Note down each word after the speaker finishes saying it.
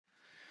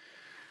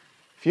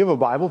If you have a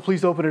Bible,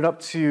 please open it up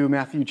to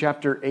Matthew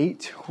chapter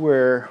 8,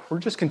 where we're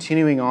just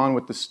continuing on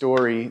with the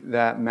story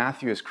that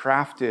Matthew has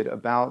crafted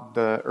about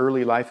the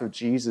early life of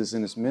Jesus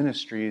and his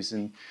ministries.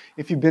 And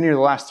if you've been here the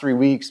last 3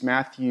 weeks,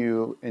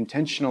 Matthew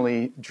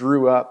intentionally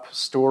drew up a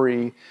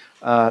story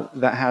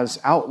that has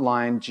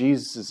outlined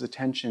Jesus'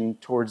 attention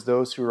towards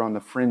those who are on the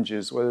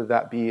fringes, whether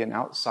that be an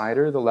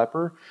outsider, the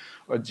leper,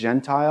 a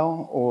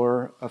Gentile,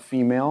 or a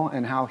female,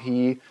 and how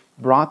he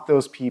brought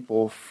those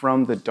people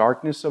from the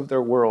darkness of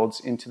their worlds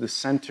into the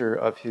center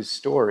of his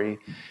story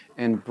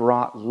and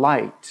brought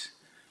light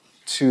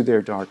to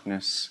their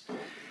darkness.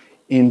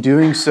 In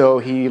doing so,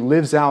 he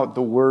lives out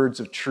the words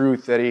of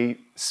truth that he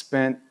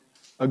spent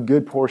a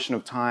good portion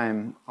of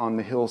time on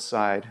the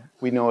hillside.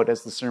 We know it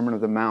as the Sermon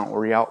of the Mount,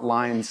 where he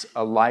outlines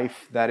a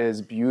life that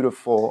is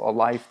beautiful, a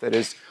life that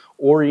is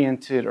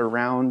oriented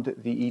around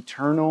the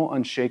eternal,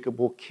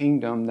 unshakable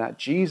kingdom that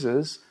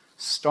Jesus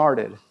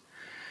started.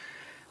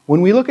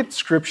 When we look at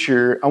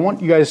Scripture, I want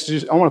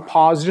to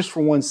pause just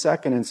for 1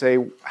 second and say,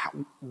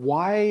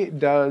 why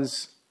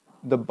does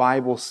the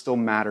Bible still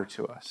matter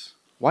to us?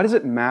 Why does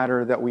it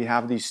matter that we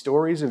have these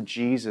stories of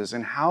Jesus,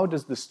 and how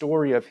does the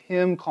story of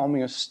him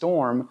calming a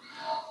storm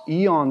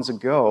eons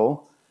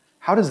ago,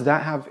 how does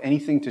that have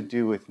anything to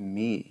do with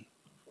me?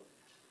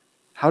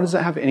 How does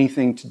that have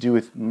anything to do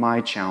with my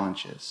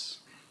challenges?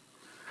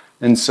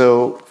 And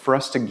so for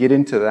us to get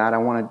into that,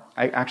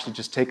 I actually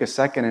just take a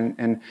second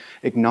and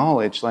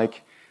acknowledge,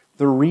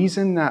 the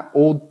reason that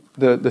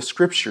the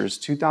Scriptures,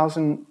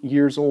 2,000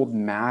 years old,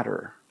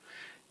 matter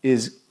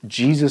is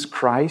Jesus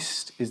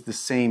Christ is the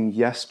same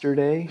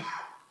yesterday,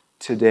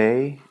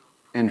 today,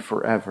 and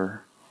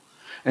forever.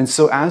 And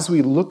so as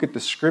we look at the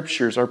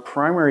Scriptures, our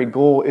primary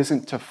goal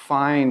isn't to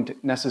find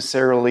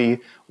necessarily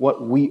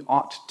what we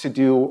ought to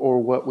do or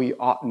what we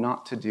ought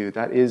not to do.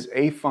 That is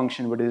a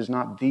function, but it is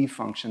not the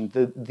function.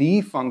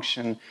 The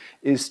function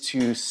is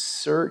to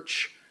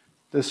search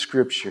the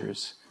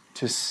Scriptures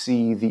to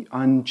see the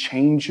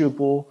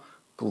unchangeable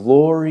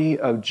glory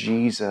of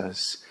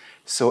Jesus.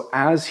 So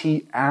as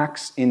he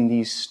acts in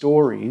these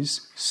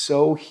stories,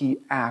 so he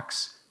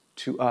acts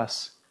to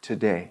us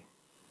today.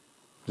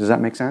 Does that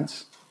make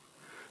sense?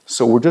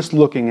 So we're just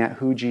looking at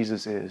who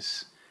Jesus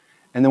is.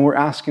 And then we're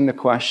asking the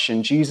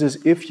question, Jesus,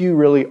 if you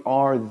really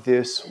are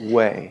this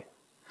way,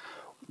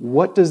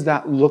 what does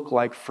that look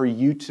like for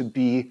you to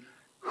be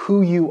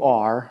who you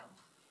are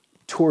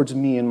towards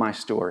me and my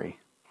story?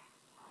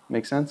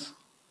 Make sense?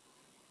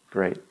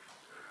 Great.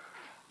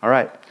 All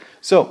right.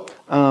 So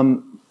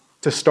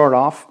to start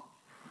off,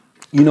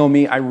 you know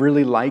me, I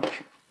really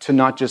like to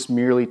not just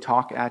merely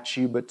talk at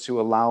you, but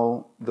to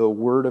allow the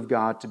Word of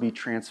God to be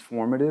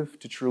transformative.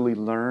 To truly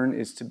learn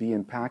is to be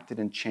impacted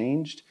and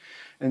changed.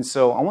 And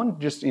so I want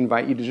to just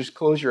invite you to just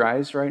close your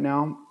eyes right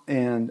now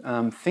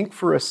and think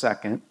for a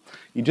second.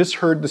 You just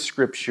heard the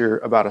Scripture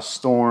about a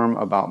storm,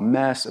 about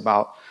mess,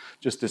 about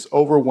just this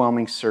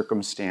overwhelming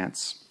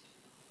circumstance.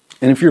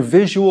 And if you're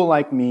visual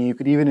like me, you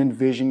could even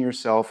envision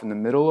yourself in the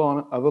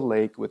middle of a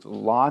lake with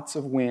lots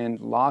of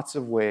wind, lots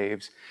of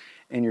waves,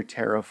 and you're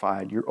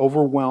terrified. You're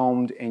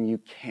overwhelmed and you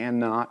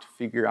cannot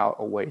figure out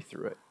a way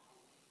through it.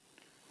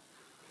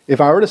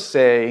 If I were to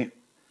say,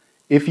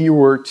 if you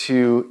were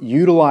to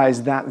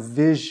utilize that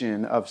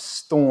vision of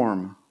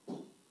storm,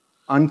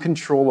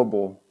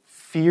 uncontrollable,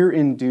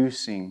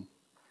 fear-inducing,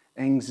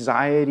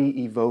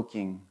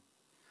 anxiety-evoking,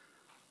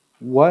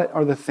 what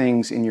are the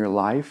things in your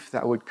life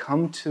that would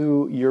come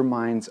to your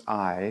mind's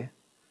eye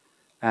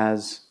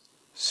as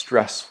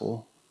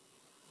stressful,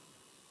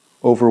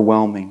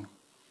 overwhelming,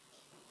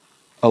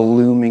 a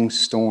looming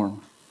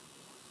storm,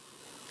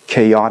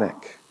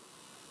 chaotic,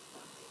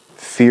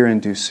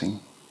 fear-inducing?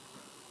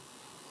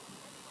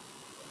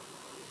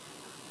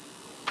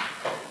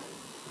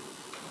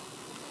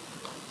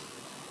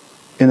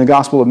 In the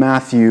Gospel of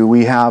Matthew,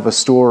 we have a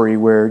story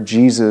where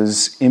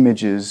Jesus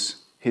images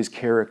his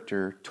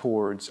character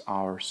towards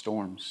our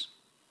storms.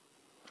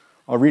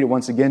 I'll read it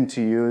once again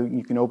to you.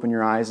 You can open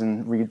your eyes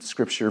and read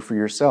Scripture for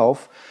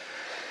yourself.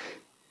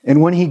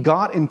 And when he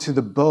got into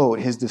the boat,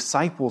 his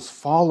disciples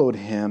followed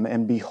him,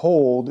 and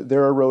behold,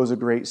 there arose a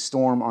great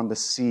storm on the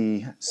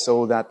sea,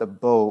 so that the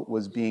boat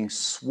was being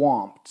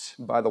swamped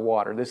by the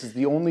water. This is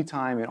the only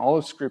time in all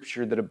of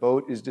Scripture that a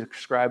boat is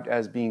described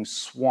as being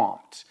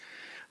swamped.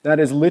 That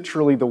is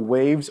literally the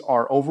waves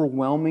are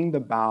overwhelming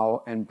the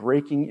bow and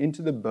breaking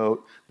into the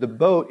boat. The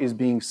boat is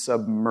being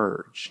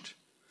submerged.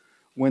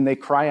 When they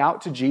cry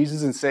out to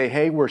Jesus and say,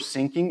 hey, we're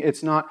sinking,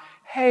 it's not,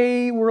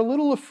 hey, we're a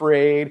little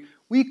afraid,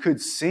 we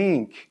could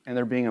sink, and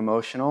they're being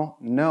emotional.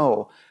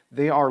 No,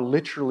 they are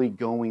literally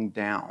going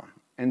down.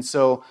 And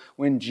so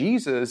when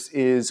Jesus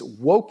is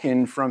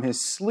woken from his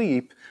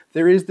sleep,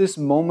 there is this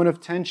moment of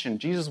tension.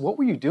 Jesus, what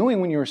were you doing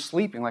when you were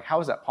sleeping?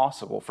 How is that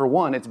possible? For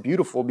one, it's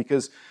beautiful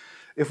because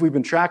if we've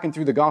been tracking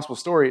through the gospel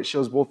story, it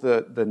shows both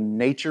the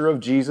nature of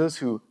Jesus,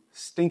 who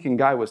stinking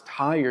guy was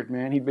tired,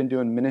 man. He'd been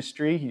doing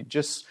ministry. He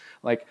just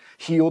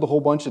healed a whole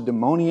bunch of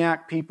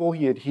demoniac people.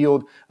 He had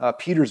healed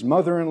Peter's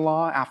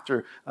mother-in-law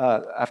after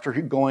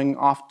going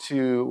off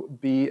to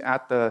be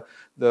at the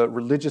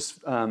religious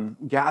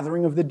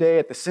gathering of the day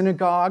at the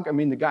synagogue. I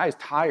mean, the guy's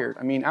tired.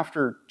 I mean,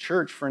 after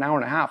church for an hour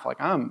and a half,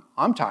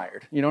 I'm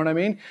tired. You know what I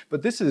mean?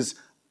 But this is,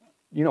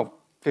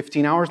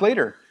 15 hours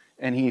later.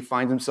 And he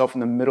finds himself in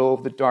the middle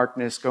of the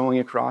darkness going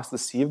across the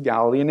Sea of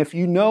Galilee. And if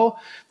you know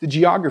the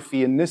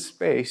geography in this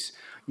space,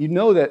 you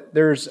know that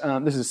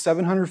this is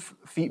 700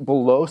 feet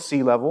below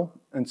sea level.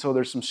 And so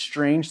there's some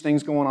strange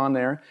things going on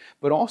there.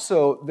 But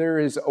also there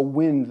is a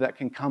wind that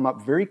can come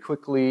up very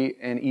quickly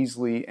and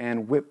easily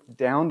and whip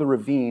down the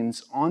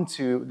ravines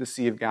onto the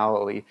Sea of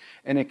Galilee.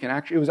 And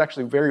it was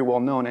actually very well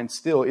known and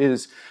still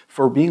is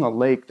for being a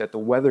lake that the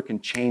weather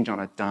can change on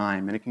a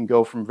dime. And it can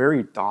go from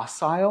very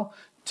docile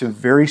to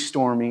very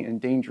stormy and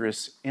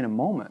dangerous in a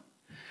moment.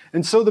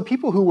 And so the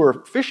people who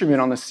were fishermen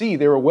on the sea,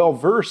 they were well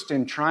versed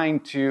in trying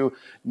to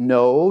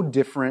know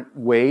different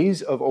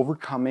ways of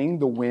overcoming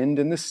the wind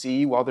and the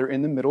sea while they're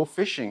in the middle of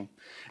fishing.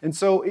 And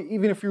so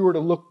even if you were to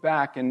look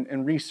back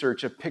and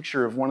research a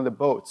picture of one of the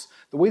boats,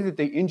 the way that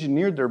they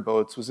engineered their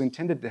boats was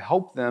intended to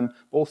help them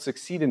both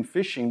succeed in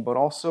fishing, but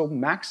also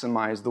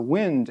maximize the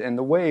wind and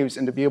the waves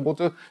and to be able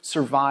to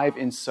survive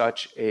in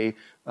such a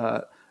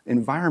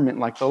environment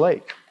like the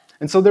lake.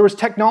 And so there was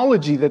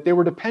technology that they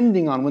were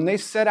depending on. When they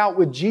set out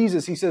with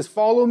Jesus, he says,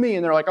 follow me.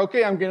 And they're like,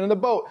 okay, I'm getting in the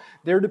boat.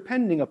 They're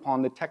depending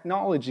upon the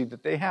technology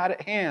that they had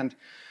at hand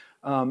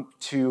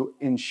to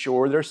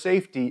ensure their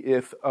safety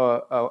if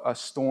a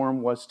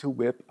storm was to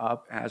whip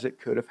up as it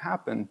could have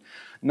happened.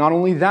 Not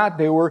only that,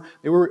 they were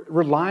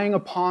relying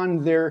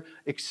upon their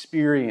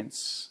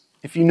experience.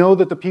 If you know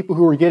that the people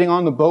who were getting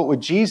on the boat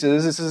with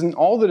Jesus, this isn't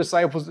all the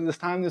disciples at this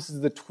time, this is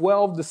the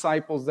 12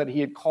 disciples that he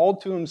had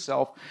called to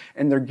himself,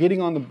 and they're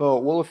getting on the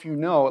boat. Well, if you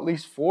know, at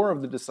least 4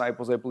 of the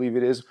disciples, I believe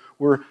it is,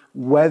 were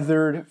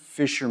weathered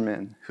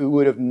fishermen who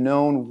would have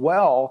known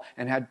well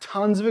and had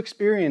tons of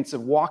experience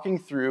of walking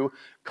through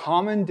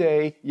common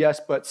day,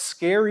 yes, but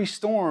scary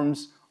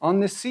storms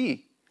on the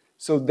sea.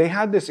 So they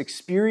had this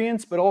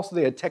experience, but also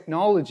they had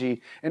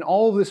technology, and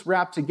all of this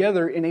wrapped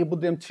together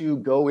enabled them to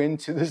go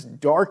into this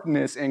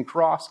darkness and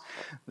cross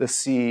the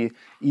sea,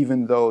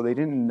 even though they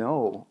didn't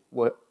know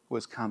what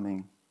was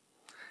coming.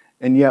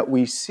 And yet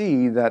we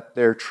see that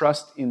their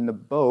trust in the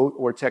boat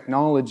or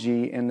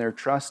technology and their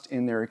trust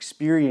in their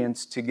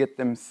experience to get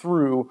them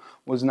through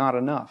was not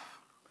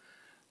enough.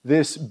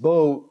 This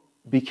boat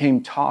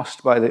became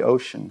tossed by the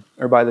ocean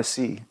or by the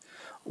sea.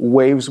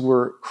 Waves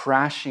were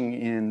crashing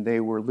in,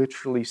 they were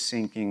literally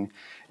sinking,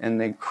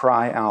 and they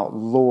cry out,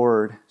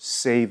 Lord,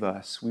 save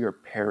us, we are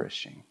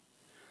perishing.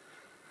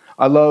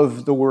 I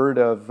love the word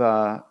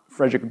of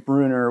Frederick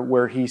Bruner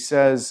where he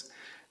says,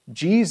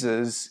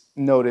 Jesus,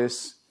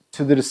 notice,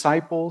 to the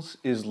disciples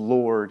is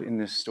Lord in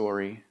this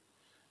story,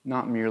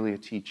 not merely a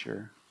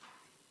teacher.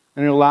 I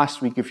know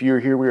last week, if you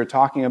were here, we were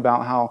talking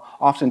about how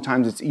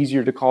oftentimes it's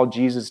easier to call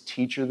Jesus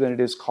teacher than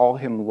it is call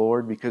him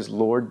Lord, because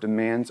Lord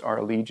demands our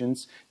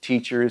allegiance.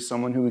 Teacher is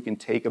someone who we can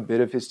take a bit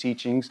of his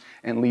teachings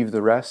and leave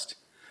the rest.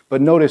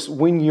 But notice,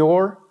 when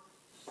you're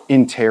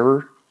in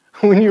terror,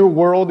 when your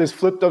world is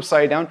flipped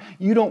upside down,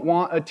 you don't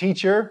want a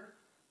teacher.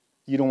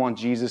 You don't want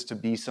Jesus to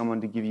be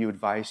someone to give you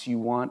advice. You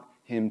want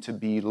him to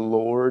be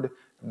Lord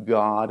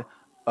God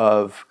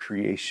of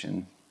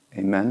creation.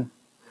 Amen?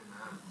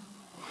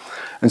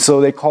 And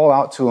so they call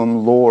out to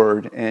him,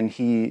 Lord, and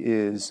he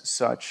is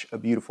such a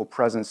beautiful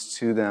presence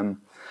to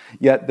them.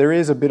 Yet there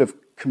is a bit of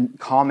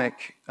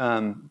comic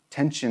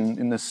tension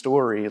in the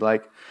story.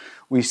 Like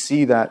we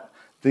see that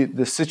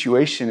the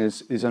situation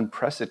is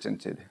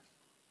unprecedented.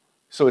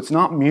 So it's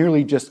not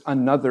merely just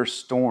another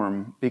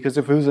storm, because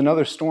if it was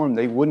another storm,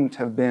 they wouldn't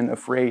have been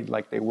afraid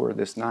like they were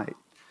this night.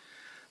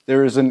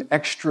 There is an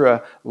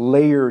extra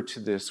layer to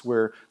this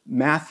where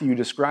Matthew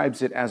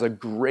describes it as a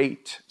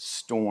great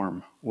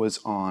storm was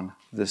on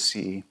the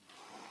sea.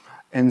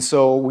 And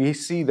so we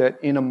see that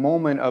in a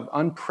moment of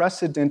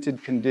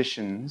unprecedented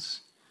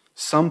conditions,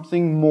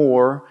 something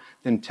more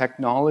than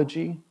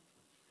technology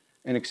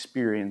and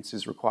experience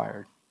is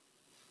required.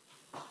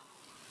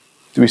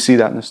 Do we see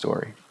that in the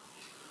story?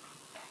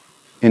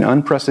 In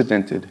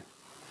unprecedented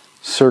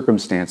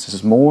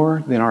circumstances,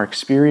 more than our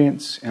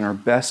experience and our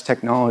best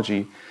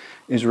technology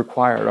is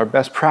required. Our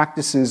best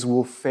practices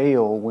will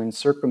fail when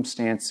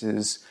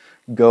circumstances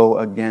go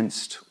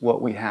against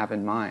what we have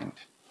in mind.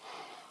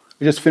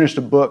 We just finished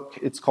a book.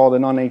 It's called A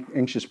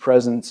Non-Anxious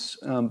Presence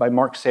by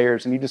Mark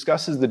Sayers, and he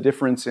discusses the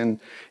difference in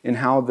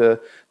how the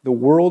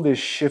world is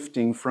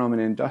shifting from an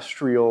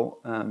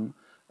industrial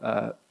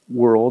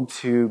world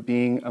to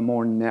being a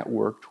more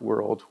networked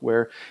world,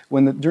 where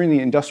during the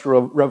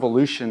Industrial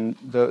Revolution,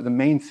 the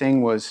main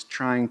thing was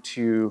trying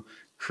to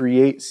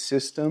create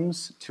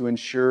systems to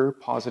ensure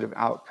positive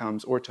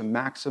outcomes or to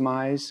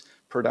maximize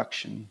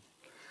production.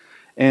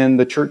 And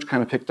the church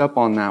kind of picked up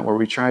on that, where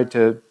we tried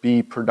to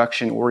be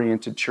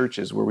production-oriented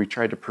churches, where we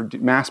tried to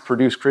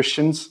mass-produce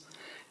Christians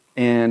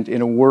And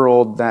in a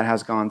world that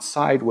has gone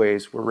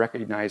sideways, we're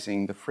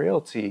recognizing the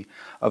frailty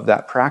of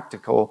that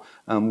practical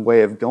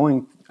way of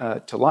going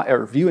to life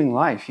or viewing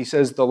life. He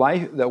says the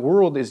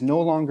world is no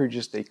longer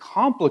just a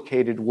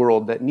complicated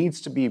world that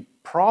needs to be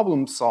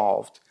problem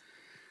solved.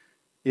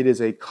 It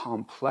is a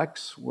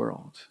complex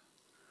world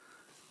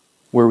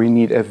where we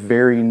need a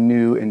very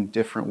new and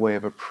different way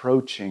of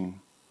approaching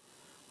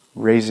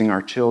raising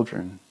our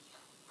children,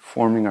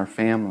 forming our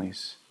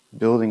families,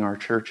 building our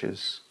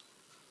churches,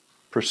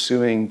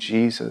 pursuing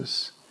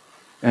Jesus,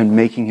 and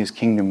making his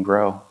kingdom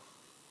grow.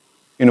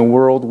 In a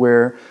world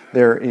where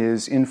there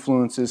is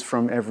influences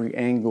from every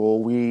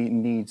angle, we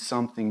need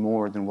something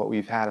more than what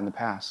we've had in the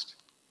past.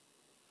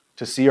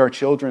 To see our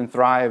children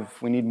thrive,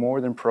 we need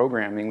more than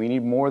programming. We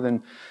need more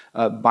than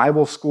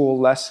Bible school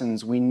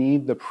lessons. We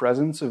need the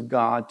presence of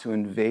God to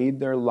invade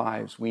their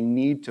lives. We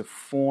need to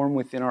form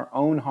within our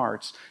own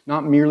hearts,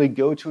 not merely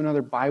go to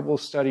another Bible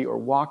study or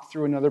walk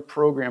through another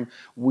program.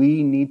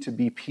 We need to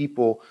be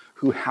people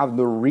who have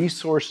the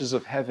resources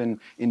of heaven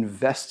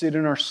invested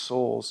in our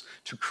souls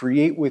to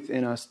create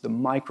within us the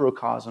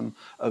microcosm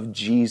of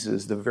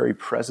Jesus, the very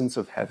presence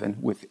of heaven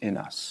within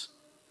us.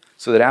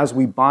 So that as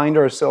we bind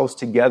ourselves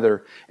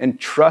together and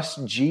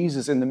trust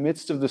Jesus in the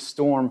midst of the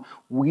storm,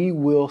 we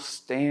will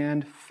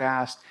stand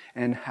fast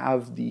and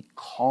have the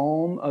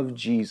calm of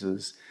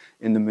Jesus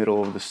in the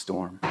middle of the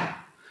storm.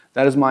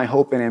 That is my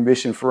hope and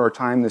ambition for our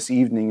time this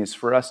evening, is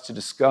for us to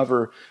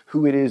discover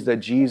who it is that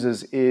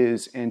Jesus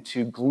is and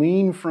to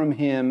glean from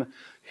him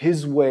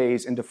his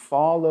ways and to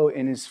follow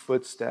in his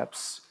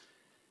footsteps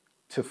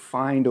to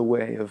find a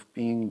way of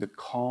being the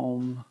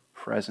calm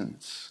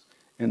presence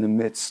in the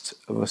midst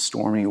of a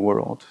stormy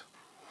world.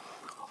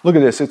 Look at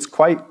this. It's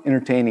quite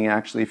entertaining,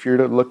 actually. If you're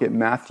to look at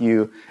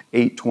Matthew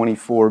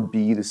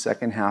 8:24b, the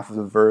second half of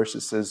the verse, it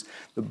says,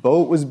 the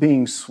boat was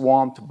being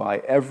swamped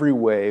by every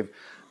wave.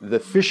 The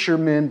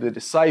fishermen, the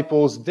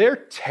disciples, they're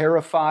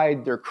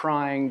terrified. They're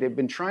crying. They've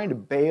been trying to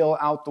bail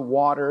out the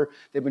water.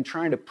 They've been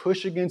trying to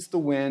push against the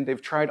wind.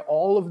 They've tried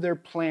all of their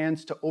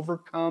plans to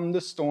overcome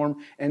the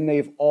storm, and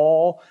they've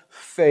all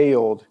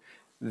failed.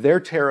 They're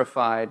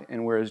terrified,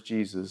 and where's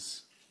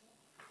Jesus?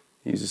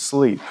 He's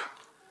asleep.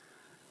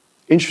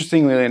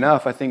 Interestingly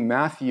enough, I think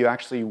Matthew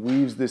actually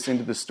weaves this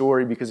into the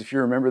story, because if you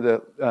remember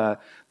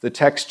the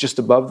text just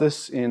above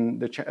this, in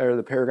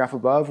the paragraph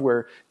above,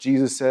 where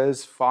Jesus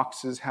says,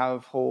 foxes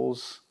have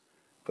holes,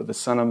 but the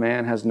Son of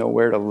Man has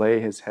nowhere to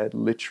lay his head.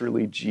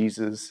 Literally,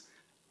 Jesus'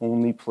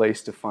 only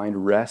place to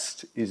find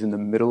rest is in the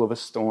middle of a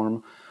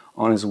storm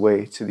on his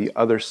way to the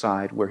other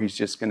side, where he's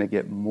just going to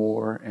get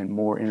more and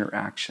more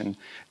interaction.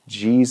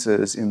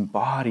 Jesus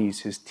embodies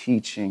his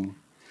teaching.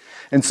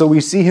 And so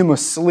we see him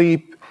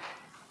asleep,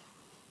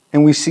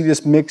 and we see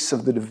this mix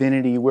of the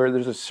divinity where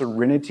there's a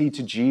serenity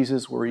to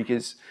Jesus, where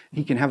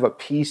he can have a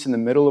peace in the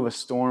middle of a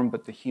storm,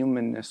 but the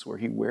humanness where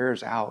he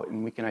wears out,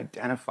 and we can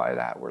identify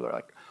that, where they're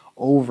like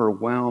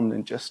overwhelmed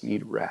and just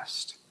need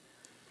rest.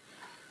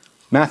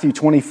 Matthew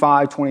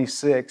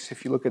 25:26,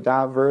 if you look at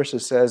that verse,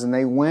 it says, and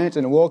they went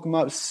and woke him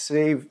up,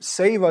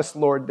 save us,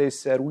 Lord, they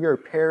said, we are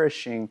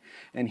perishing.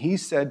 And he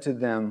said to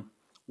them,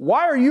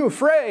 why are you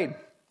afraid?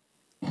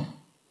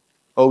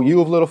 Oh,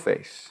 you of little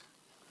faith.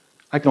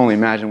 I can only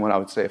imagine what I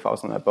would say if I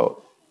was on that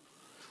boat.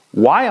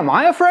 Why am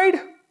I afraid?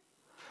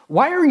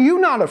 Why are you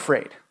not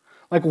afraid?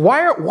 Like, why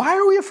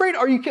are we afraid?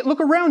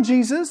 Look around,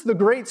 Jesus, the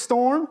great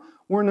storm.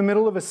 We're in the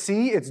middle of a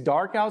sea. It's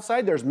dark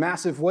outside. There's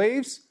massive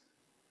waves.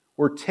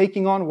 We're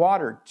taking on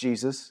water,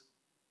 Jesus.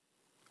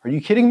 Are you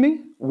kidding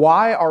me?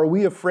 Why are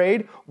we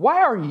afraid?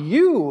 Why are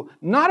you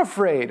not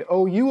afraid?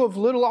 Oh, you of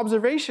little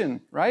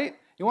observation, right?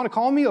 You want to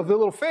call me of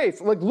little faith?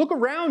 Like, look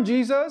around,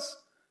 Jesus.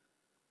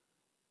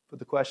 But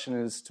the question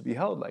is to be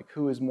held, like,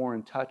 who is more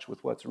in touch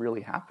with what's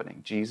really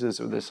happening, Jesus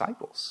or the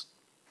disciples?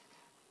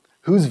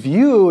 Whose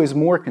view is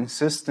more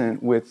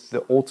consistent with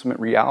the ultimate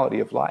reality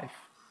of life?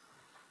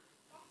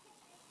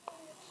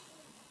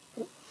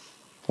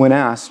 When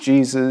asked,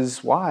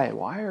 Jesus, why?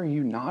 Why are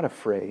you not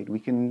afraid? We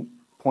can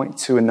point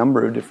to a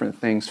number of different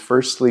things.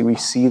 Firstly, we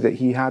see that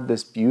he had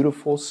this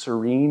beautiful,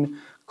 serene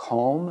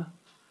calm,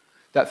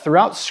 that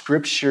throughout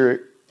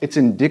Scripture, it's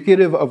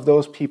indicative of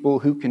those people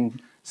who can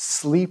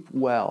sleep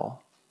well,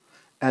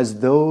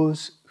 as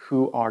those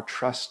who are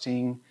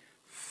trusting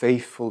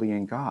faithfully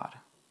in God.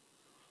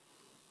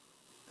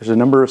 There's a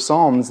number of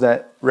Psalms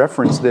that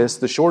reference this,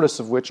 the shortest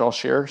of which I'll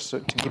share so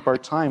to keep our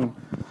time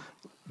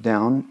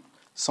down.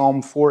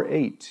 Psalm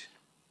 4:8.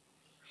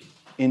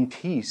 In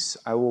peace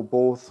I will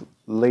both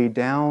lay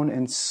down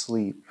and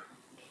sleep.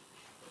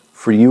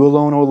 For you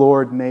alone, O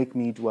Lord, make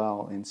me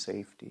dwell in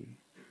safety.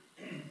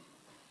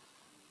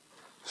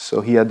 So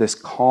he had this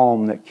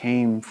calm that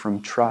came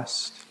from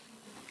trust.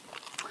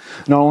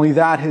 Not only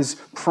that, his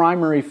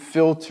primary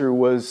filter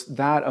was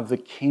that of the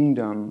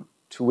kingdom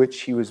to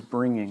which he was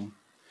bringing.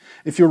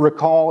 If you'll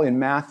recall in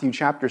Matthew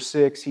chapter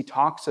 6, he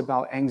talks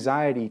about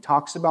anxiety, he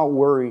talks about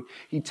worry.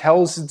 He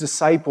tells his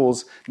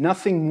disciples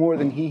nothing more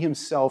than he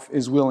himself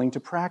is willing to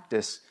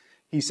practice.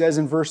 He says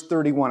in verse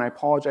 31, I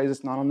apologize,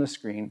 it's not on the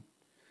screen.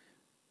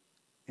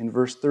 in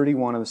verse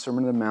 31 of the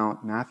Sermon on the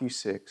Mount, Matthew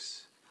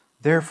 6,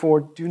 "Therefore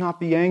do not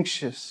be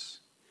anxious,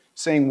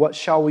 saying, 'What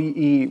shall we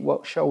eat?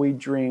 What shall we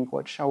drink?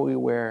 What shall we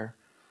wear?'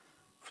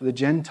 For the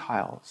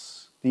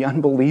Gentiles, the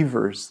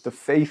unbelievers, the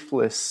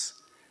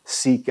faithless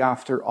seek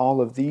after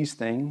all of these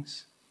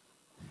things.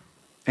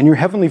 And your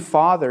heavenly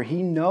Father,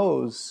 He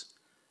knows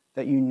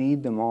that you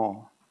need them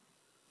all."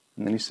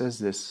 And then He says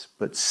this,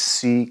 "But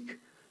seek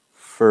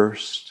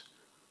first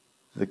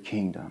the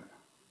kingdom."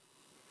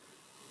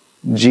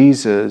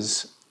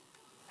 Jesus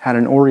had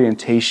an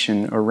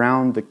orientation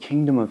around the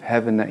kingdom of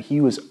heaven that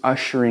He was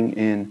ushering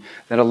in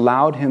that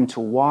allowed Him to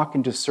walk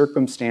into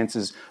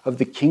circumstances of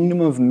the kingdom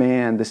of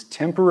man, this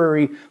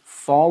temporary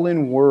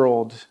fallen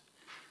world,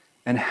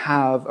 and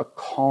have a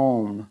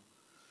calm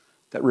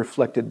that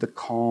reflected the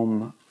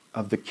calm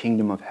of the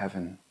kingdom of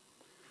heaven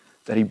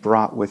that He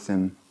brought with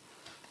Him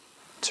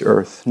to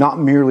earth. Not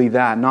merely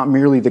that, not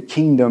merely the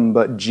kingdom,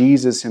 but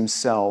Jesus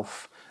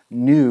Himself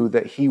knew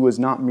that He was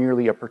not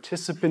merely a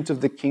participant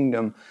of the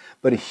kingdom,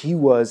 but He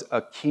was a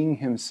king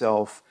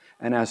Himself,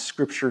 and as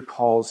Scripture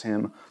calls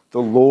Him,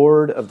 the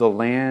Lord of the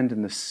land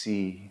and the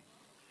sea.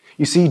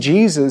 You see,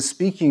 Jesus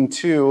speaking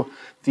to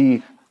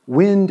the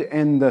wind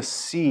and the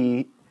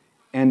sea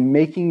and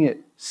making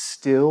it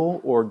still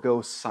or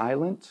go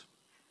silent.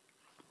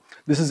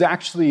 This is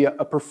actually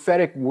a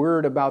prophetic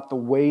word about the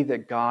way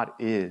that God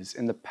is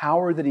and the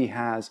power that He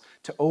has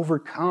to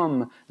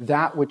overcome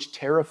that which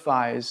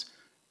terrifies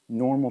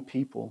normal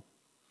people.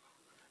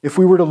 If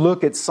we were to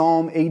look at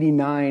Psalm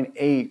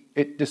 89:8,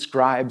 it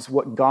describes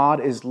what God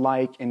is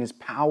like and His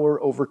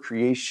power over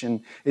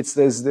creation. It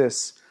says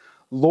this,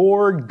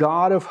 "Lord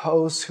God of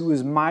hosts, who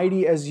is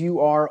mighty as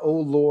you are, O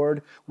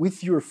Lord,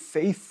 with your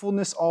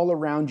faithfulness all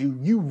around you,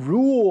 you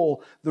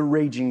rule the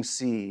raging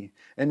sea.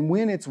 And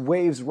when its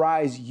waves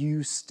rise,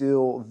 you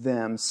still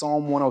them."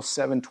 Psalm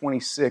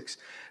 107:26.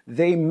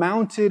 "They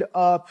mounted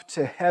up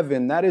to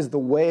heaven," that is the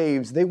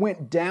waves. "They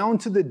went down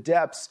to the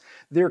depths.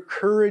 Their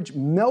courage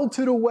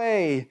melted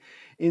away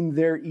in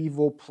their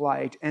evil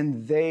plight.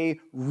 And they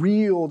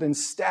reeled and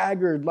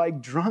staggered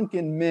like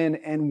drunken men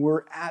and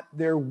were at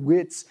their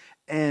wits'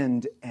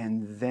 end.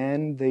 And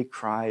then they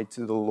cried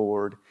to the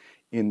Lord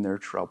in their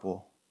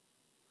trouble.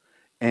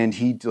 And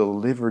He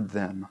delivered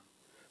them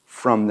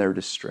from their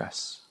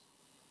distress.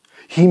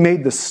 He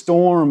made the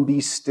storm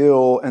be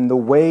still, and the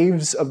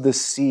waves of the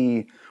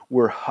sea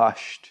were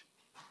hushed.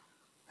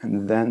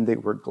 And then they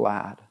were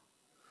glad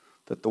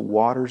that the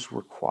waters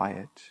were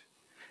quiet,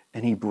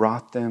 and He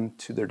brought them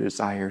to their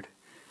desired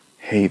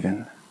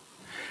haven."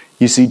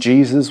 You see,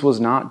 Jesus was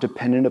not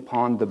dependent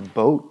upon the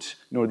boat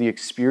nor the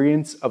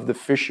experience of the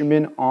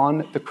fishermen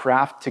on the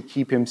craft to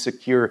keep Him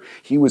secure.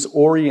 He was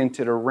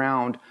oriented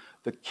around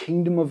the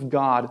kingdom of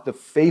God, the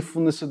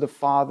faithfulness of the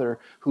Father,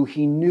 who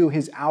He knew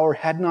His hour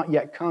had not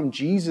yet come.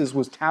 Jesus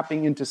was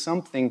tapping into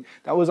something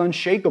that was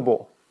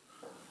unshakable,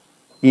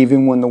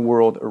 even when the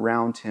world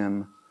around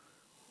Him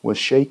was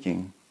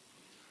shaking.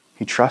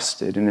 He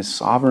trusted in His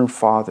sovereign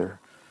Father,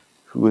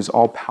 who is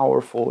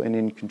all-powerful and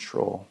in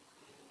control.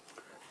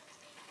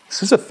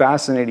 This is a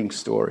fascinating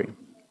story,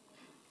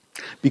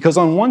 because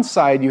on one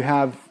side you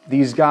have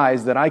these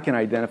guys that I can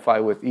identify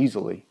with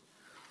easily,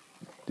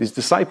 these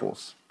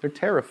disciples. They're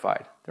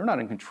terrified. They're not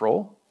in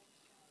control.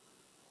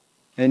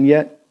 And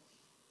yet,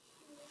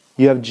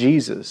 you have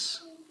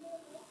Jesus,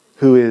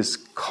 who is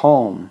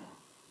calm,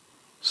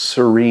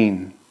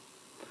 serene,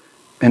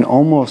 and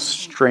almost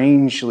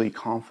strangely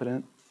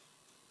confident.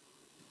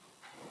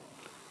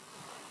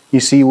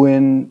 You see,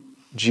 when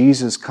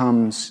Jesus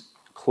comes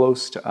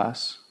close to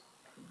us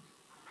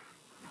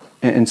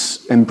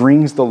and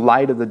brings the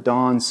light of the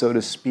dawn, so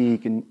to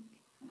speak, and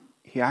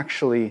He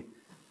actually,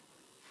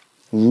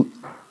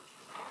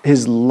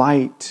 His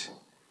light,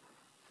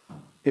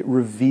 it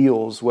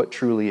reveals what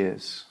truly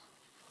is.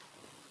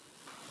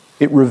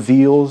 It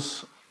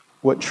reveals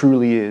what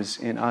truly is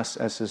in us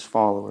as His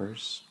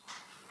followers.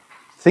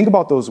 Think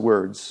about those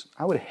words.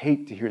 I would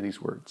hate to hear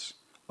these words.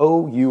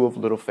 "Oh, you of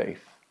little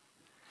faith."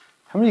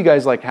 How many of you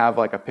guys have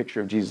a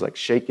picture of Jesus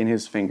shaking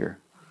His finger?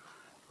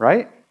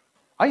 Right?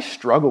 I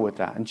struggle with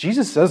that. And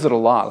Jesus says it a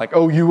lot.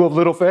 "Oh, you of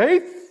little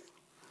faith."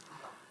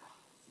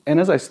 And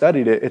as I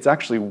studied it, it's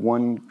actually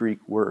one Greek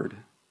word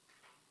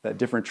that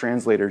different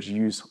translators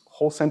use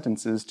whole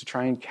sentences to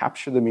try and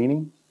capture the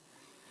meaning.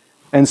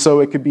 And so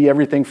it could be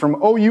everything from,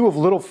 "Oh, you of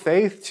little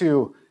faith,"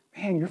 to,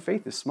 "Man, your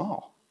faith is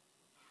small."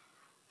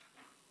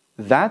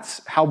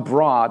 That's how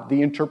broad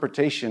the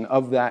interpretation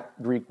of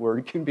that Greek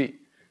word can be.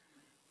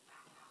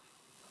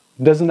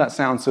 Doesn't that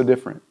sound so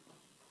different?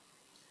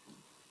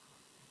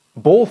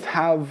 Both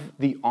have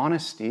the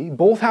honesty,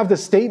 both have the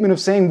statement of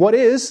saying what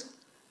is,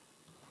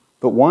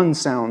 but one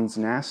sounds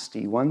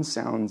nasty, one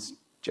sounds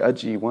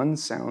judgy, one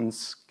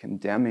sounds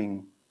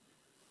condemning.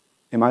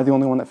 Am I the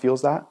only one that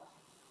feels that?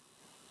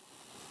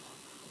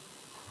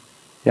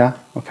 Yeah?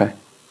 Okay.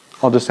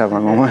 I'll just have my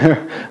moment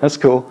here. That's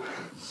cool.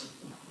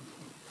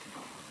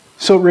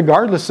 So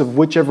regardless of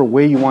whichever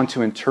way you want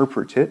to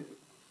interpret it,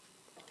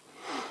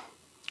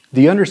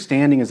 The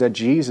understanding is that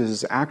Jesus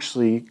is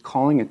actually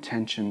calling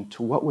attention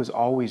to what was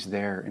always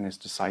there in his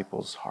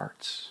disciples'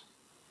 hearts.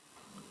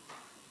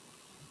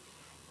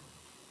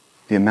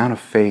 The amount of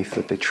faith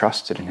that they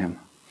trusted in him.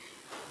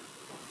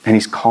 And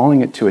he's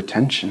calling it to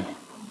attention.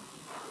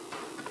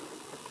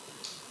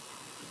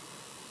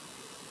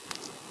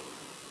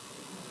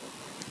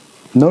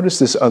 Notice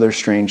this other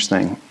strange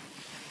thing.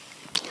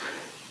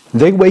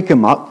 They wake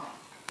him up.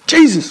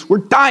 Jesus, we're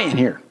dying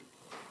here.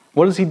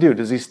 What does he do?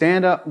 Does he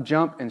stand up,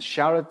 jump, and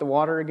shout at the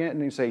water again?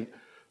 And he say,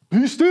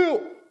 be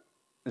still.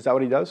 Is that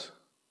what he does?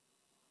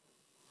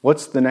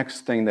 What's the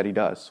next thing that he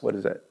does? What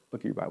is that?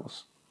 Look at your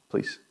Bibles,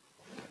 please.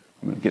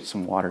 I'm going to get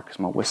some water because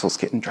my whistle's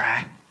getting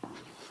dry.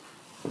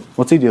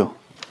 What's he do?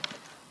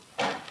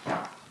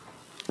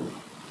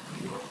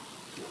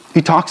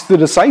 He talks to the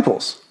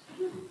disciples.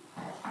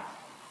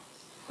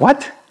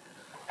 What?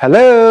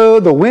 Hello,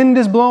 the wind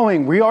is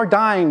blowing. We are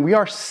dying. We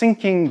are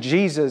sinking.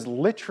 Jesus,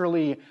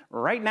 literally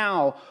right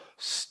now,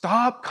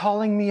 stop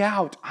calling me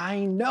out. I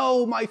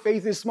know my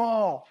faith is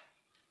small.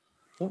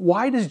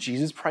 Why does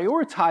Jesus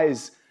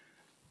prioritize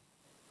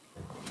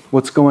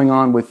what's going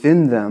on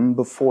within them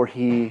before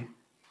he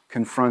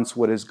confronts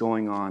what is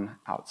going on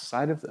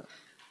outside of them?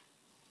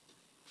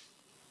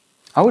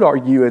 I would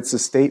argue it's a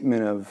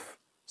statement of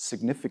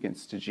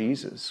significance to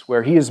Jesus,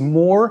 where he is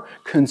more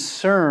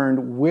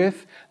concerned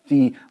with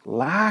the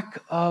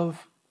lack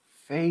of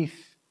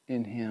faith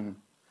in him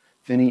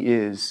than he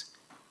is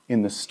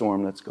in the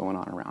storm that's going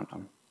on around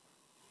him.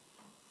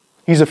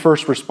 He's a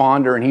first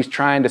responder and he's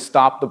trying to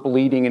stop the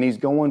bleeding and he's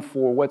going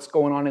for what's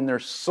going on in their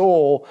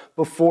soul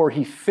before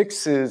he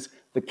fixes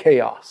the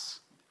chaos.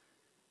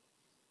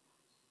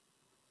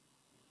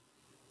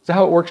 Is that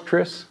how it works,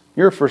 Chris?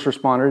 You're a first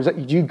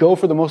responder. Do you go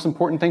for the most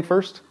important thing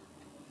first?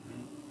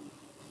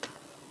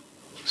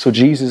 So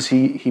Jesus,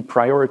 he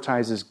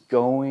prioritizes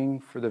going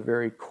for the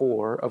very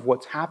core of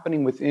what's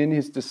happening within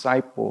his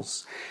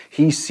disciples.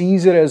 He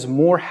sees it as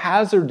more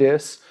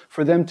hazardous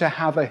for them to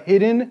have a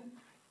hidden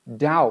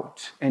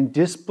doubt and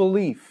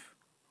disbelief.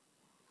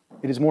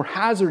 It is more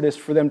hazardous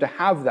for them to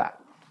have that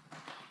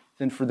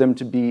than for them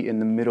to be in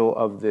the middle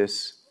of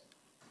this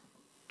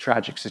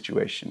tragic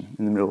situation,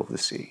 in the middle of the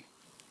sea.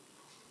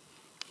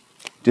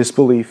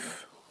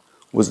 Disbelief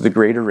was the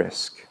greater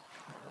risk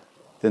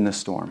than the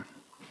storm.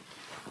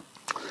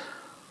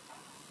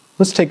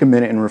 Let's take a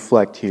minute and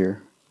reflect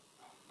here.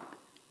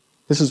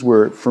 This is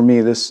where, for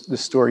me, this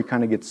story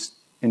kind of gets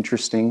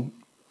interesting.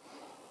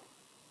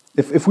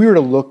 If we were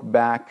to look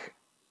back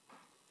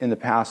in the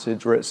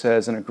passage where it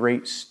says, and a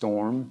great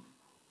storm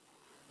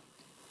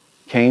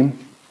came.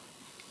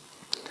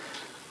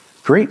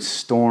 Great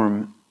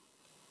storm,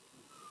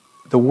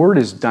 the word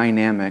is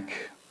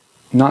dynamic,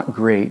 not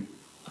great,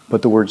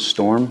 but the word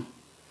storm.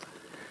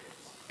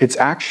 It's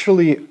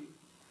actually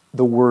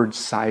the word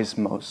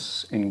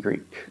seismos in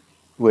Greek,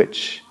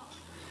 which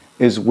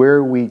is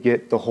where we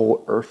get the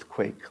whole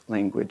earthquake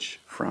language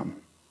from.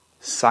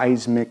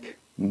 Seismic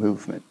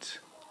movement.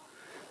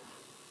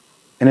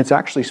 And it's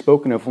actually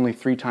spoken of only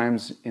 3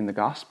 times in the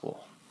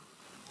gospel.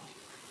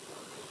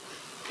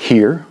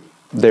 Here,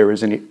 there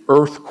is an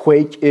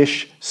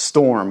earthquake-ish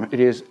storm. It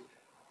is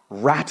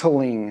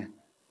rattling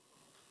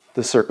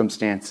the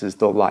circumstances,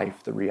 the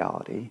life, the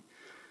reality.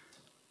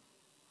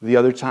 The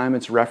other time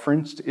it's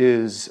referenced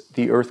is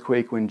the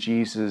earthquake when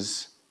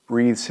Jesus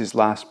breathes his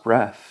last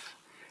breath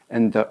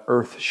and the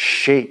earth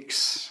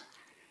shakes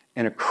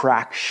and a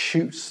crack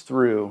shoots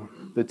through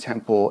the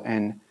temple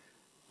and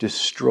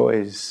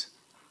destroys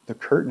the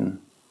curtain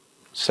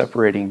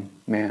separating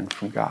man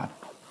from God.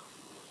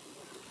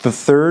 The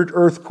third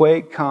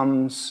earthquake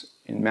comes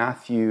in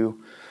Matthew,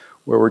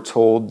 where we're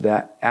told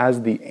that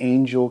as the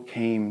angel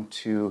came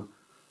to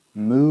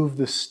move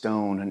the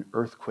stone, an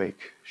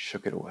earthquake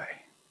shook it away.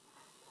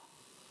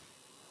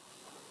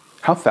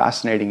 How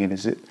fascinating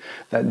is it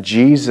that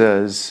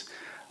Jesus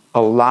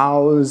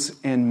allows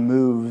and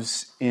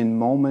moves in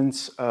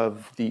moments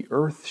of the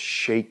earth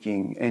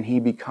shaking, and he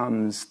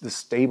becomes the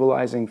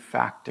stabilizing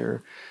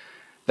factor.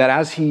 That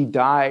as he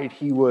died,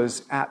 he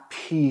was at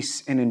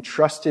peace and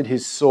entrusted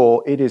his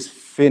soul. It is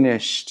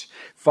finished.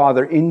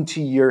 Father,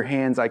 into your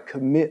hands I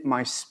commit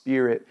my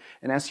spirit.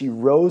 And as he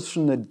rose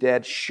from the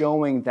dead,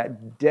 showing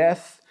that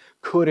death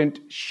couldn't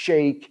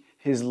shake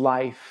his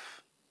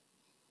life.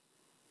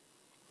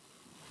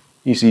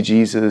 You see,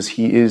 Jesus,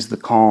 he is the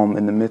calm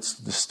in the midst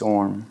of the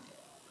storm.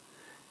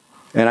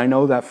 And I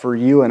know that for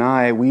you and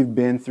I, we've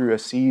been through a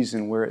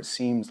season where it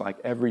seems like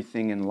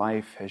everything in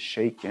life has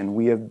shaken.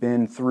 We have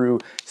been through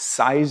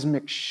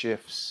seismic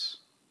shifts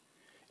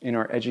in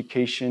our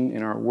education,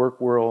 in our work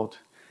world,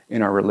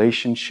 in our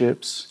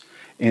relationships,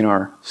 in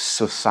our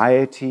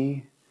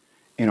society,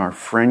 in our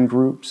friend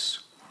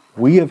groups.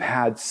 We have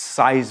had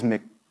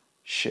seismic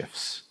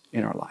shifts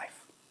in our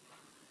life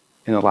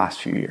in the last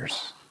few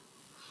years.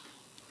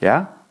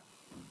 Yeah?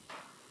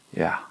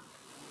 Yeah.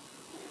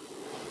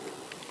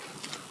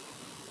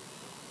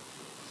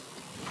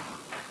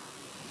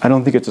 I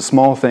don't think it's a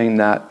small thing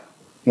that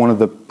one of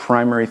the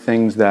primary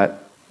things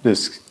that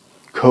this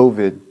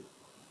COVID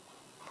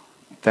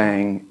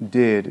thing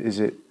did is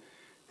it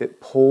it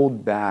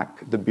pulled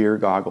back the beer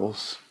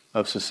goggles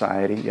of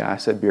society. Yeah, I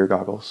said beer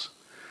goggles.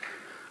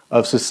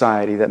 Of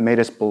society that made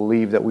us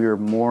believe that we were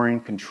more in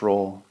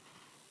control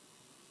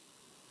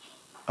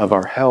of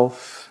our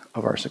health,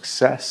 of our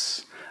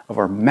success, of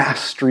our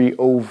mastery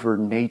over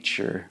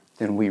nature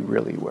than we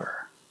really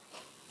were.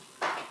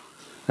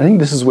 I think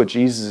this is what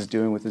Jesus is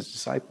doing with his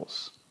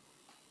disciples.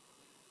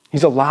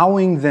 He's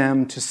allowing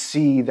them to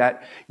see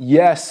that,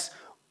 yes,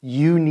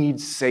 you need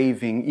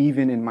saving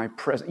even in my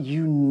presence.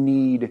 You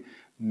need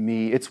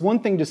me. It's one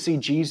thing to see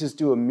Jesus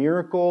do a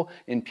miracle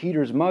in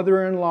Peter's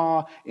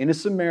mother-in-law, in a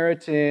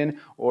Samaritan,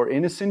 or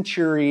in a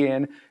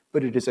centurion,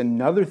 but it is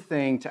another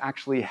thing to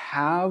actually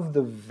have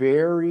the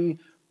very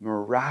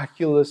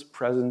miraculous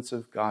presence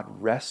of God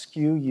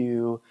rescue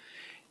you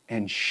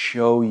and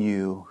show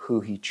you who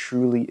he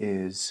truly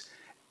is,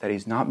 that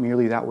he's not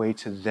merely that way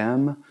to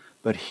them,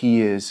 but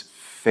he is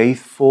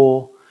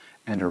faithful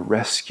and a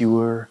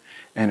rescuer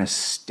and a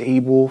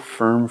stable,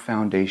 firm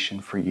foundation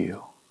for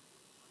you.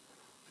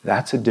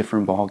 That's a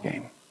different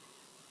ballgame.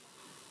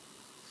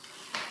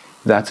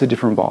 That's a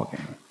different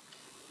ballgame.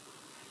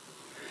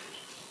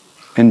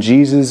 And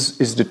Jesus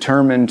is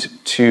determined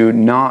to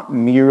not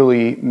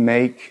merely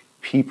make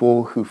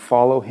people who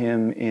follow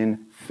him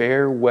in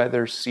fair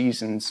weather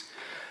seasons.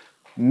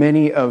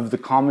 Many of the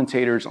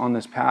commentators on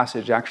this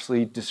passage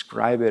actually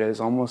describe it as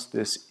almost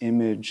this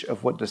image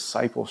of what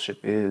discipleship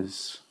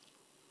is.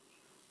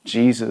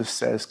 Jesus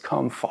says,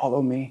 "Come,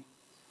 follow me."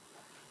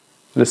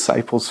 The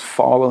disciples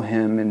follow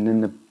him, and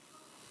then the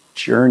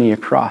journey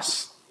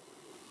across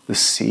the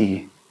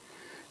sea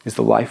is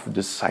the life of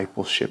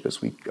discipleship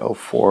as we go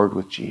forward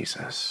with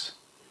Jesus.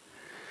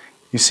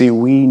 You see,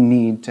 we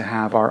need to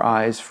have our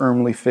eyes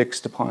firmly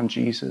fixed upon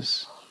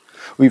Jesus.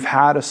 We've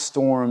had a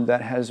storm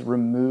that has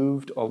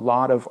removed a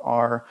lot of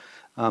our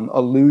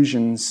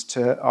illusions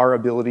to our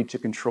ability to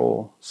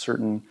control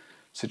certain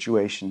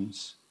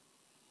situations.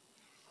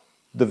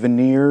 The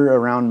veneer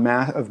around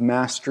of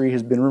mastery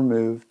has been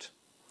removed.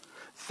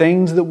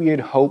 Things that we had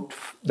hoped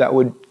that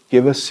would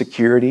give us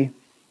security,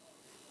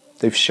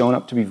 they've shown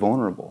up to be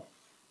vulnerable.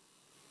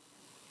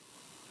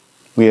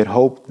 We had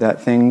hoped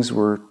that things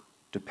were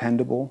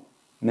dependable.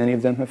 Many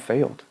of them have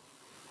failed.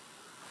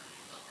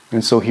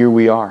 And so here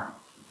we are,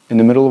 in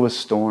the middle of a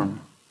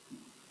storm.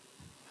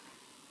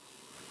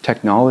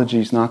 Technology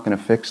is not going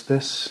to fix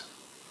this.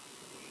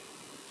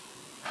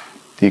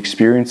 The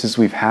experiences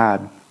we've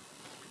had,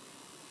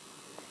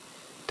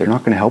 they're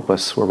not going to help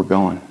us where we're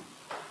going.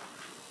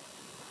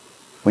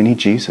 We need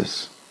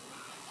Jesus.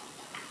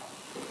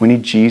 We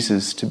need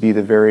Jesus to be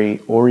the very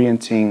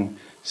orienting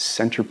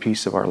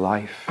centerpiece of our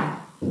life.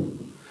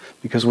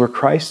 Because where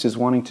Christ is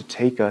wanting to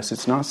take us,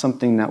 it's not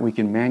something that we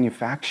can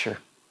manufacture.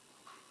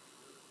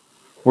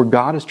 Where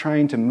God is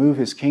trying to move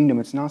his kingdom,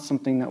 it's not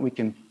something that we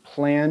can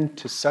plan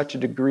to such a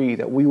degree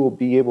that we will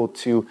be able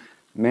to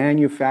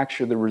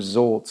manufacture the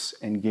results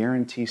and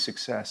guarantee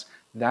success.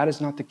 That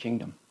is not the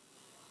kingdom.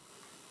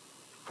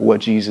 But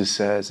what Jesus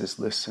says is,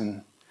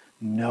 listen,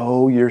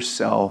 know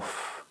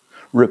yourself.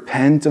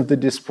 Repent of the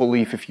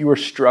disbelief. If you are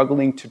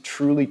struggling to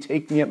truly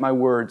take me at my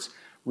words,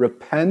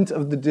 repent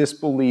of the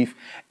disbelief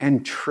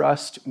and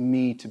trust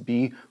me to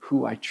be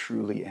who I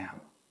truly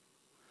am.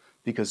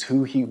 Because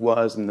who he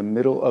was in the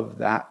middle of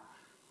that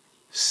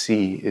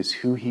sea is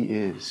who he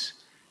is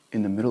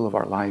in the middle of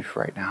our life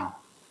right now.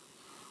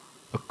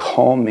 A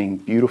calming,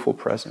 beautiful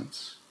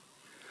presence.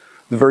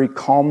 The very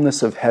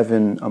calmness of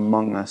heaven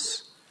among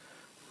us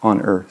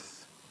on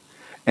earth.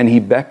 And he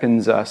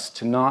beckons us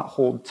to not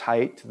hold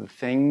tight to the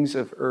things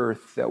of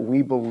earth that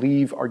we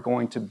believe are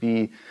going to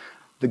be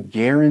the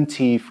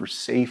guarantee for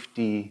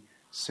safety,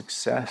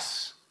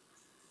 success,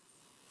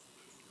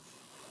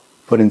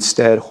 but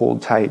instead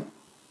hold tight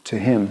to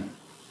him,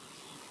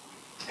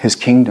 his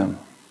kingdom.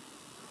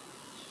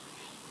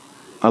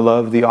 I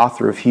love the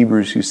author of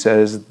Hebrews who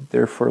says,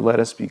 therefore let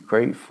us be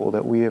grateful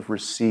that we have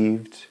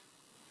received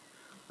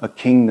a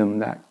kingdom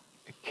that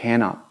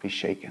cannot be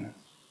shaken.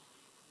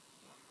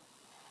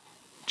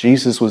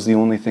 Jesus was the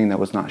only thing that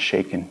was not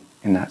shaken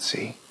in that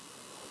sea.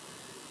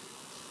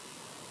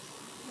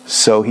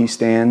 So he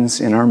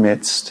stands in our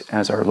midst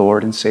as our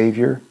Lord and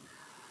Savior,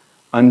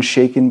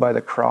 unshaken by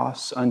the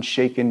cross,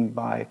 unshaken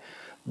by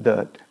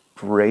the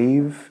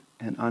grave,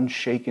 and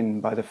unshaken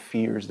by the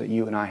fears that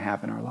you and I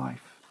have in our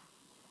life.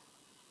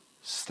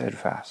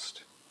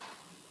 Steadfast.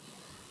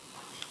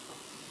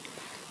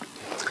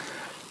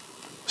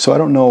 So I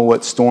don't know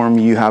what storm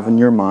you have in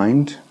your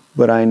mind,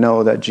 but I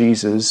know that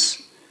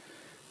Jesus,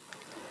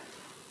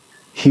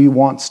 he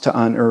wants to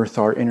unearth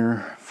our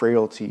inner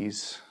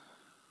frailties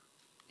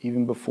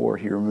even before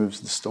he removes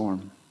the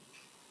storm.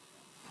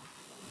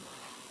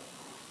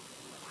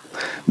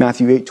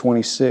 Matthew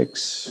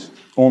 8:26,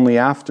 only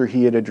after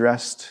he had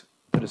addressed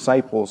the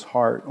disciples'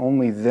 heart,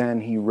 only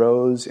then he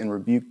rose and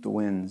rebuked the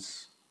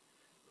winds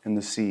and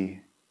the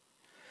sea.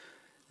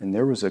 And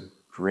there was a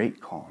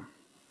great calm.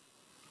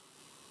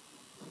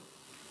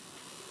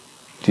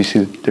 Do you see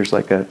there's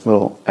like a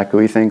little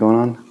echoey thing going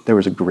on? There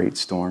was a great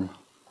storm.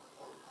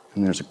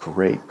 And there's a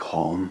great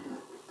calm.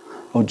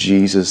 Oh,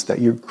 Jesus, that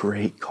your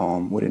great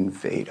calm would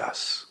invade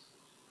us.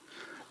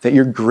 That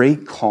your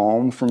great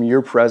calm from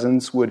your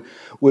presence would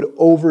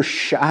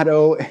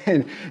overshadow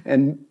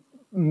and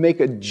make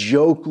a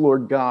joke,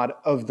 Lord God,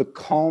 of the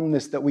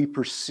calmness that we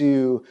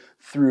pursue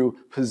through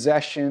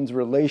possessions,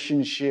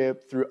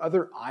 relationship, through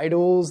other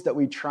idols that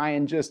we try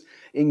and just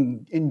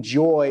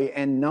enjoy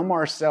and numb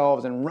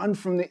ourselves and run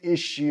from the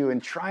issue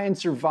and try and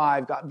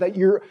survive. God, that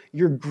your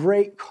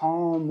great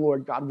calm,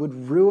 Lord God,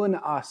 would ruin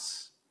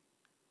us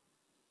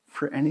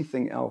for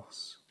anything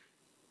else.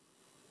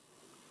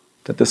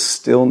 That the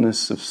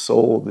stillness of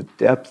soul, the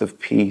depth of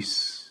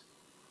peace,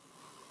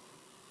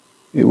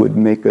 it would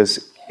make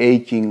us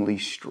achingly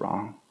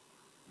strong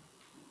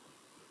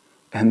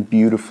and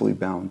beautifully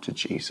bound to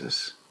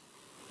Jesus.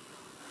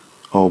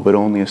 Oh, but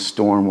only a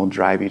storm will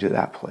drive you to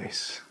that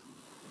place.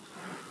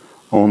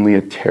 Only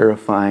a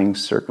terrifying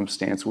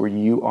circumstance where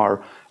you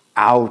are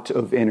out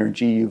of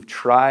energy. You've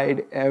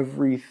tried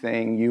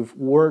everything. You've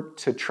worked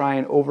to try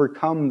and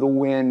overcome the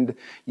wind.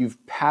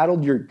 You've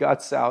paddled your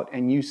guts out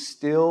and you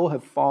still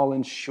have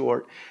fallen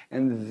short.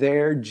 And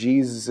there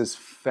Jesus is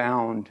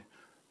found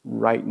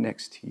right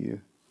next to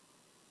you.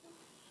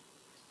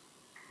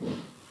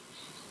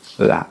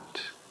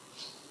 That,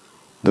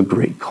 the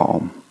great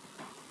calm.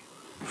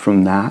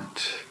 From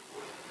that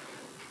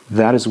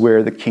is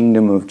where the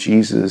kingdom of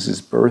Jesus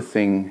is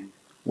birthing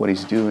what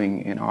he's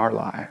doing in our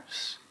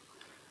lives.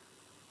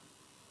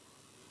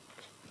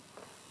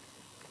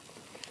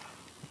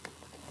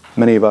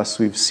 Many of us,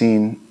 we've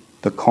seen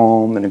the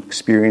calm and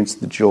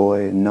experienced the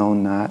joy and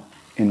known that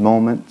in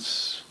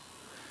moments.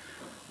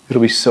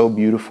 It'll be so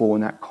beautiful when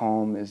that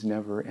calm is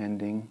never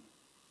ending,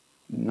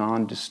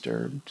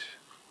 non-disturbed,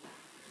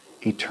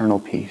 eternal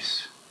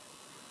peace.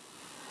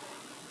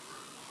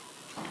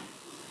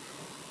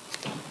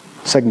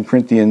 2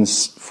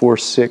 Corinthians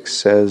 4:6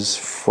 says,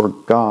 "For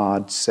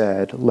God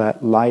said,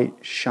 let light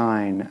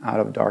shine out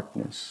of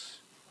darkness.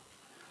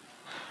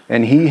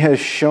 And he has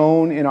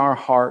shone in our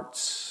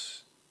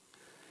hearts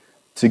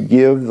to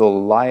give the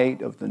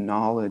light of the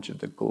knowledge of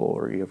the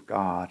glory of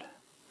God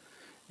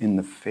in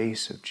the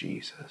face of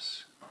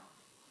Jesus."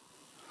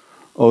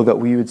 Oh, that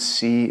we would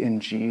see in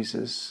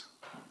Jesus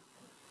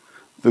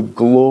the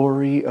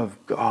glory of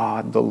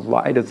God, the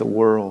light of the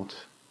world,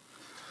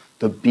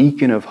 the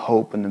beacon of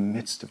hope in the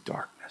midst of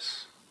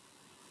darkness.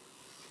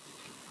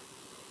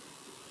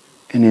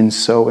 And in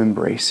so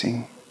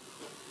embracing,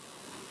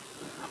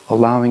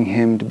 allowing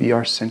him to be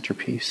our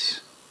centerpiece.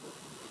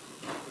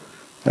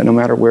 That no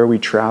matter where we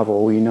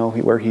travel, we know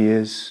where he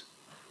is.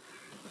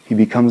 He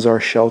becomes our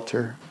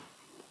shelter.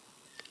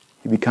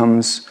 He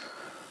becomes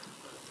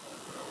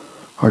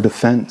our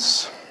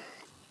defense.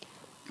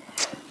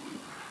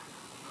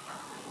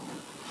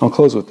 I'll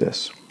close with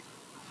this.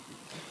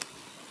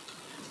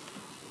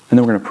 And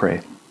then we're going to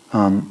pray.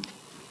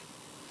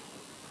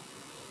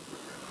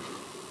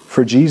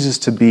 For Jesus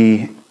to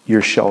be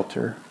your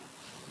shelter,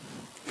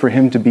 for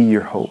him to be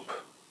your hope,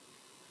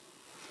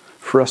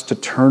 for us to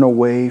turn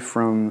away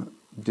from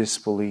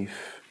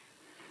disbelief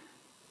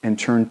and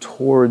turn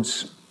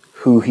towards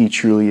who he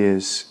truly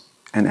is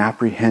and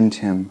apprehend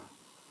him,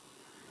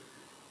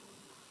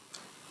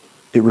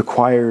 it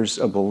requires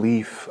a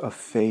belief, a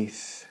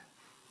faith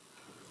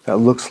that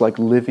looks like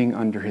living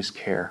under his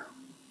care,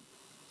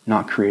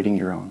 not creating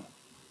your own.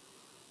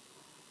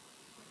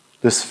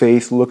 This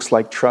faith looks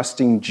like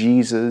trusting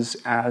Jesus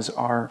as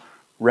our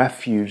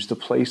refuge, the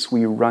place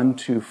we run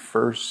to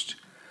first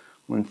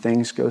when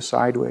things go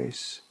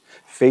sideways.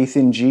 Faith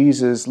in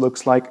Jesus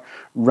looks like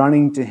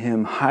running to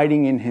him,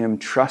 hiding in him,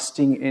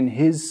 trusting in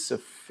his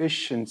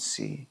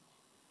sufficiency.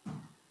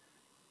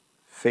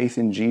 Faith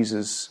in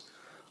Jesus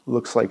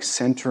looks like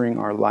centering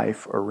our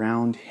life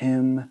around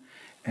him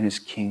and his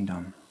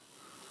kingdom,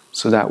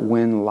 so that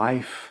when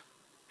life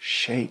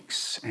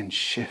shakes and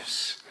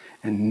shifts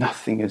and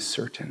nothing is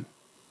certain,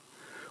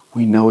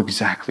 we know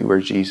exactly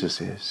where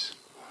Jesus is.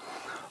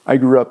 I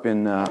grew up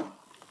in a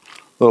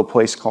little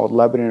place called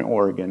Lebanon,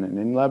 Oregon. And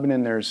in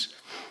Lebanon, there's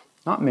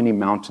not many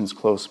mountains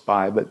close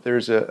by, but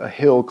there's a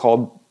hill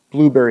called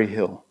Blueberry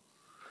Hill.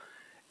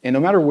 And no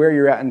matter where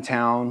you're at in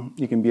town,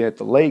 you can be at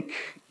the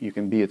lake, you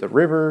can be at the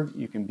river,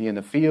 you can be in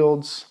the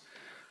fields,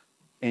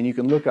 and you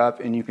can look up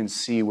and you can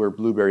see where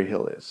Blueberry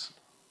Hill is.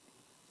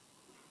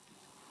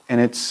 And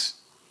it's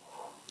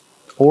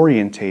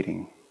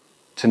orientating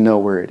to know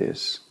where it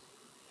is.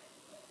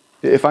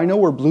 If I know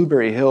where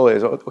Blueberry Hill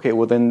is, okay,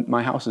 well then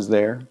my house is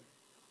there.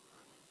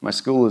 My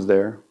school is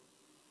there.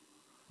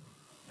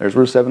 There's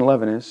where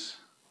 7-Eleven is.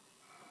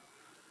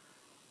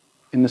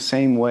 In the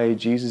same way,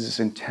 Jesus is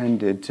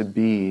intended to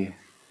be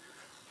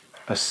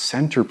a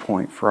center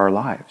point for our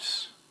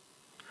lives,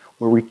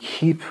 where we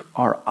keep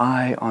our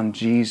eye on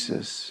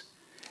Jesus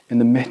in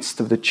the midst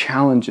of the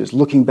challenges,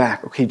 looking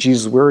back. Okay,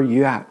 Jesus, where are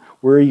you at?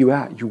 Where are you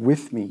at? You're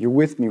with me. You're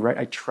with me, right?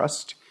 I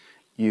trust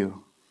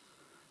you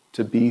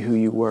to be who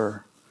you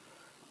were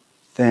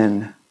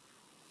then,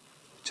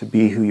 to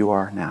be who you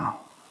are now.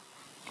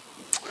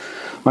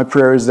 My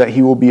prayer is that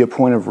he will be a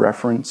point of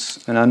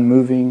reference, an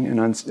unmoving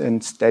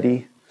and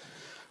steady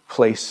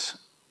place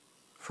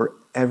for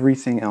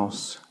everything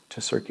else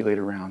to circulate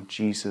around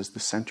Jesus, the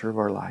center of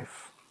our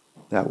life,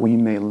 that we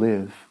may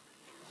live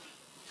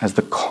as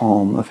the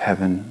calm of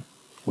heaven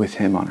with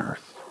him on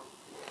earth.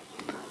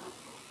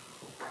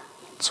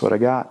 That's what I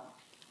got.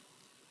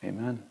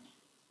 Amen.